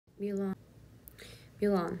Mulan.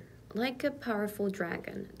 Mulan. Like a powerful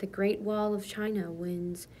dragon, the Great Wall of China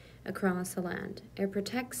winds across the land. It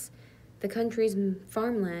protects the country's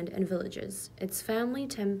farmland and villages, its family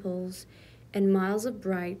temples, and miles of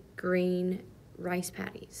bright green rice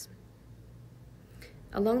paddies.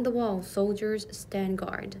 Along the wall, soldiers stand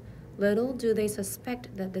guard. Little do they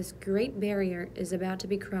suspect that this great barrier is about to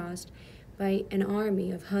be crossed by an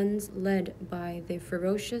army of Huns led by the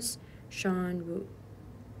ferocious Shan Wu.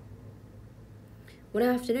 One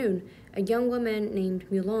afternoon, a young woman named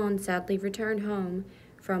Mulan sadly returned home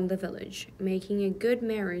from the village. Making a good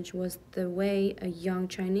marriage was the way a young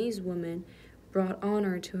Chinese woman brought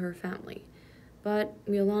honor to her family. But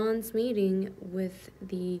Mulan's meeting with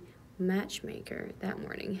the matchmaker that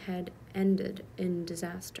morning had ended in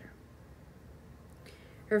disaster.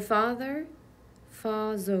 Her father,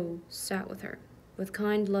 Fa Zhou, sat with her. With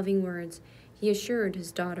kind, loving words, he assured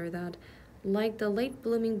his daughter that, like the late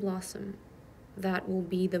blooming blossom, that will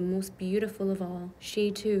be the most beautiful of all, she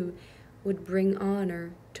too would bring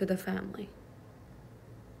honor to the family.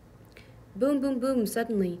 Boom, boom, boom,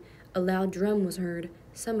 suddenly a loud drum was heard,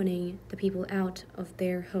 summoning the people out of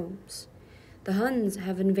their homes. The Huns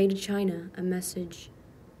have invaded China, a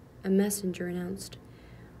messenger announced.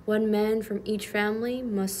 One man from each family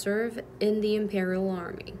must serve in the imperial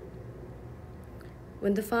army.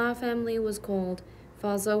 When the Fa family was called,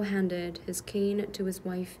 Fa Zhou handed his cane to his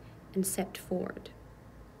wife and stepped forward.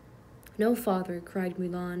 "No, father," cried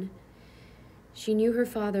Mulan. She knew her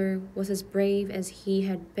father was as brave as he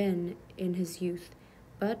had been in his youth,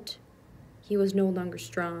 but he was no longer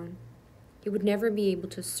strong. He would never be able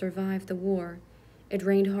to survive the war. It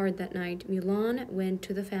rained hard that night. Mulan went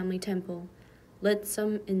to the family temple, lit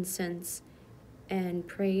some incense, and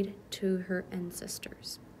prayed to her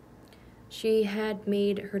ancestors. She had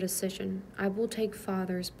made her decision. "I will take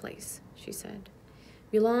father's place," she said.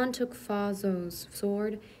 Mulan took Fa Zhou's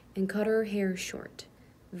sword and cut her hair short.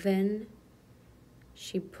 Then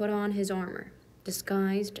she put on his armor.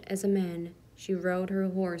 Disguised as a man, she rode her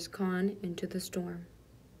horse Khan into the storm.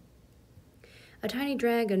 A tiny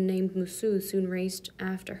dragon named Musu soon raced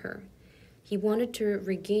after her. He wanted to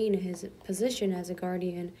regain his position as a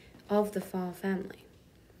guardian of the Fa family.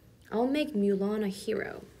 "I'll make Mulan a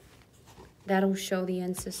hero. That'll show the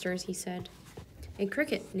ancestors," he said. A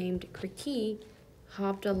cricket named Kriki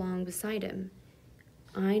hopped along beside him.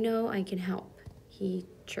 "I know I can help," he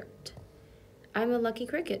chirped. "I'm a lucky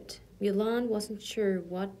cricket." Mulan wasn't sure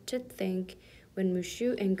what to think when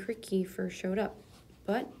Mushu and Kriki first showed up,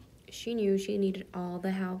 but she knew she needed all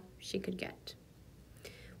the help she could get.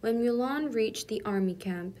 When Mulan reached the army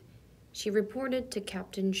camp, she reported to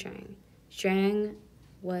Captain Shang. Shang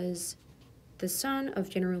was the son of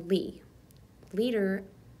General Li, leader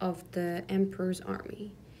of the emperor's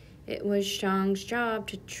army. It was Shang's job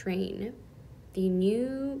to train the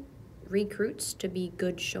new recruits to be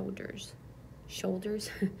good soldiers.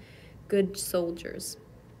 Good soldiers.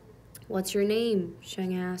 "What's your name?"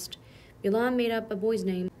 Shang asked. Mulan made up a boy's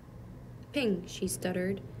name. "Ping," she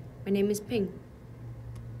stuttered. "My name is Ping."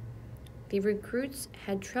 The recruits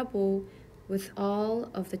had trouble with all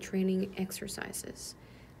of the training exercises.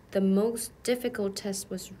 The most difficult test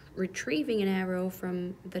was retrieving an arrow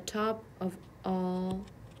from the top of all.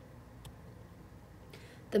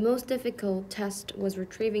 The most difficult test was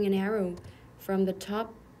retrieving an arrow from the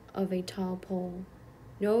top of a tall pole.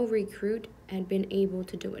 No recruit had been able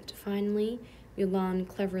to do it. Finally, Mulan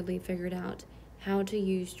cleverly figured out how to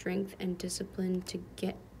use strength and discipline to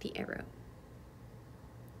get the arrow.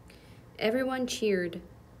 Everyone cheered.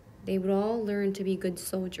 They would all learn to be good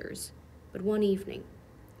soldiers. But one evening,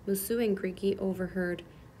 Musu and Kriki overheard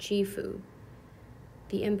Chifu,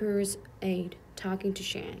 the emperor's aide, talking to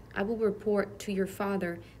Shang. "I will report to your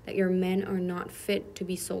father that your men are not fit to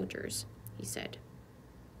be soldiers," he said.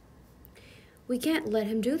 "We can't let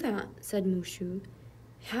him do that," said Mushu.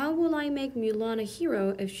 "How will I make Mulan a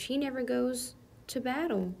hero if she never goes to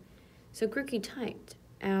battle?" So Kriki typed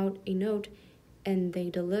out a note and they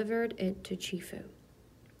delivered it to Chifu.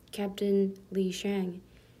 "Captain Li Shang,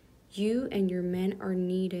 you and your men are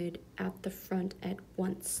needed at the front at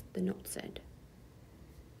once," the note said.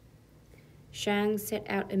 Shang set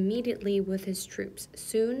out immediately with his troops.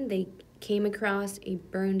 Soon they came across a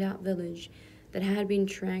burned-out village that had been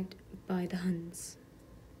tracked by the Huns.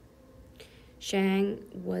 Shang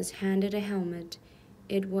was handed a helmet.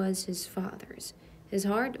 It was his father's. His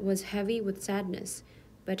heart was heavy with sadness,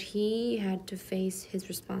 but he had to face his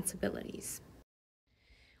responsibilities.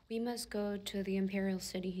 "We must go to the imperial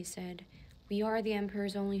city," he said. "We are the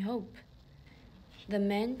emperor's only hope." The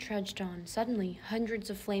men trudged on. Suddenly,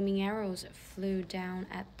 hundreds of flaming arrows flew down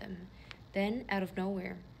at them. Then, out of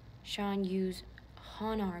nowhere, Shan Yu's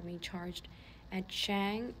Han army charged at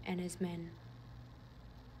Shang and his men.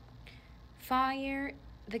 "Fire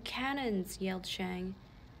the cannons!" yelled Shang.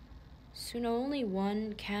 Soon only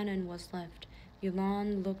one cannon was left.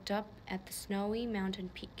 Mulan looked up at the snowy mountain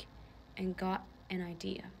peak and got an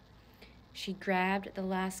idea. She grabbed the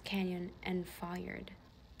last cannon and fired.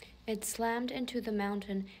 It slammed into the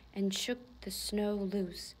mountain and shook the snow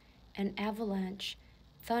loose. An avalanche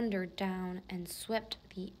thundered down and swept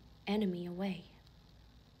the enemy away.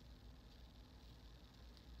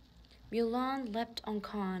 Mulan leapt on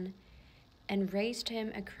Khan and raced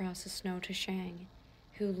him across the snow to Shang,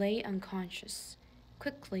 who lay unconscious.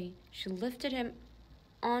 Quickly, she lifted him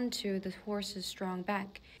onto the horse's strong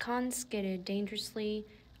back. Khan skidded dangerously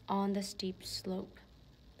on the steep slope,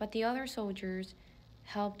 but the other soldiers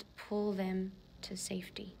helped pull them to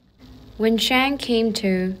safety. When Shang came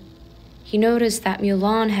to, he noticed that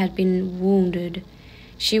Mulan had been wounded.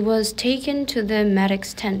 She was taken to the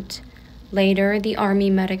medic's tent. Later, the army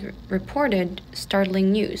medic reported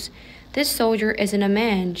startling news. "This soldier isn't a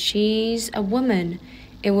man, she's a woman.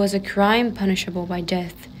 It was a crime punishable by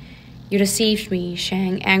death." "You deceived me,"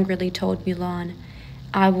 Shang angrily told Mulan.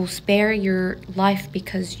 "I will spare your life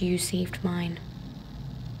because you saved mine."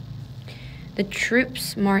 The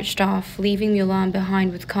troops marched off, leaving Mulan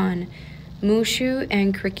behind with Khan, Mushu,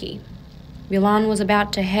 and Kriki. Mulan was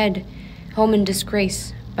about to head home in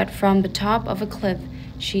disgrace, but from the top of a cliff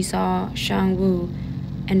she saw Shang Wu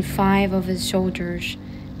and 5 of his soldiers.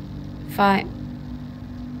 But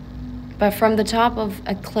from the top of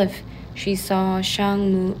a cliff she saw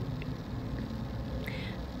Shang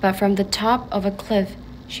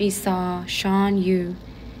Shan Yu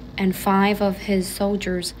and 5 of his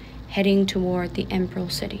soldiers heading toward the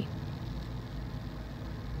Emerald City.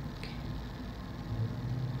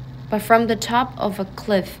 But from the top of a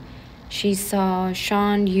cliff she saw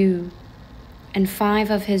Shan Yu and 5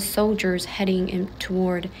 of his soldiers heading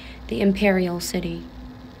toward the Imperial City.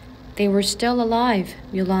 They were still alive.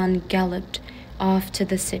 Mulan galloped off to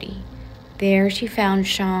the city. There she found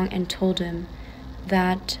Shang and told him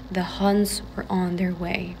that the Huns were on their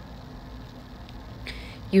way.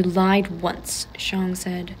 "You lied once," Shang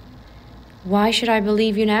said. "Why should I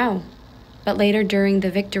believe you now?" But later during the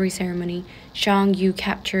victory ceremony, Shang Yu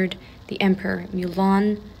captured the emperor.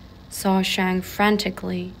 Mulan saw Shang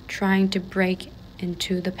frantically trying to break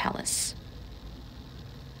into the palace.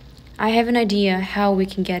 "I have an idea how we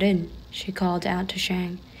can get in," she called out to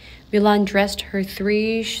Shang. Mulan dressed her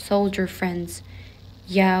 3 soldier friends,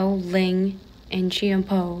 Yao, Ling, and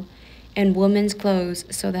Qianpo, in women's clothes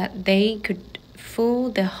so that they could fool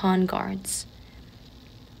the Han guards.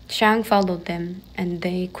 Shang followed them, and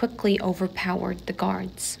they quickly overpowered the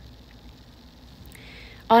guards.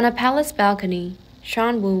 On a palace balcony,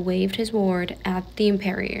 Shan Wu waved his sword at the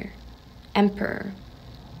emperor.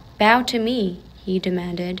 "Bow to me," he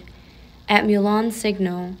demanded. At Mulan's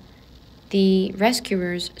signal, the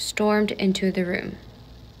rescuers stormed into the room.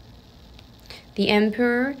 The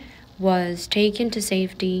emperor was taken to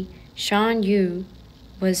safety. Shan Yu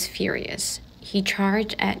was furious. He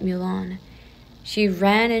charged at Mulan. She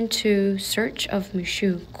ran into search of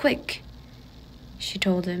Mushu. "Quick," she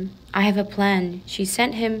told him. "I have a plan." She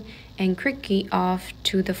sent him and Kriki off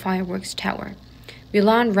to the fireworks tower.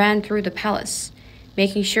 Mulan ran through the palace,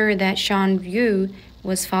 making sure that Shan Yu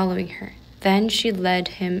was following her. Then she led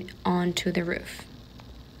him onto the roof.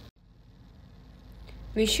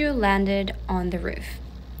 Mushu landed on the roof.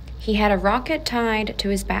 He had a rocket tied to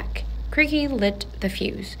his back. Kriki lit the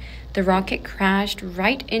fuse. The rocket crashed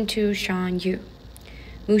right into Shan Yu.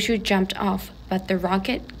 Mushu jumped off, but the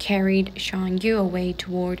rocket carried Shan Yu away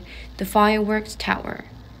toward the fireworks tower.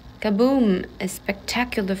 Kaboom! A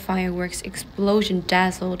spectacular fireworks explosion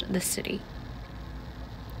dazzled the city.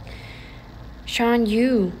 Shan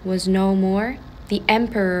Yu was no more. The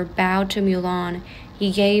emperor bowed to Mulan.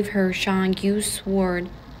 He gave her Shan Yu's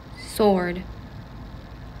sword.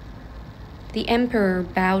 The emperor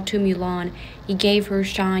bowed to Mulan. He gave her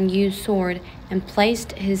Shan Yu's sword and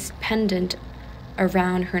placed his pendant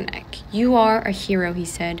around her neck. "You are a hero," he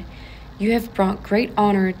said. "You have brought great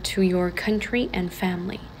honor to your country and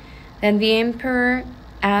family." Then the emperor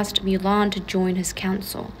asked Mulan to join his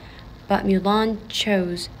council, but Mulan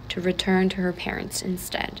chose to return to her parents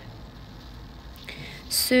instead.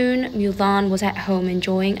 Soon, Mulan was at home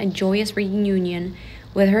enjoying a joyous reunion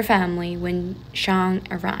with her family when Shang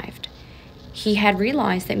arrived. He had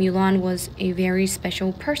realized that Mulan was a very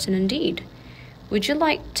special person indeed. "Would you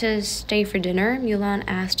like to stay for dinner?" Mulan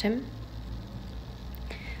asked him.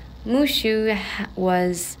 Mushu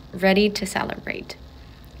was ready to celebrate.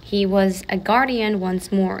 He was a guardian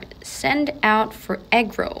once more. "Send out for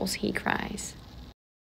egg rolls," he cries.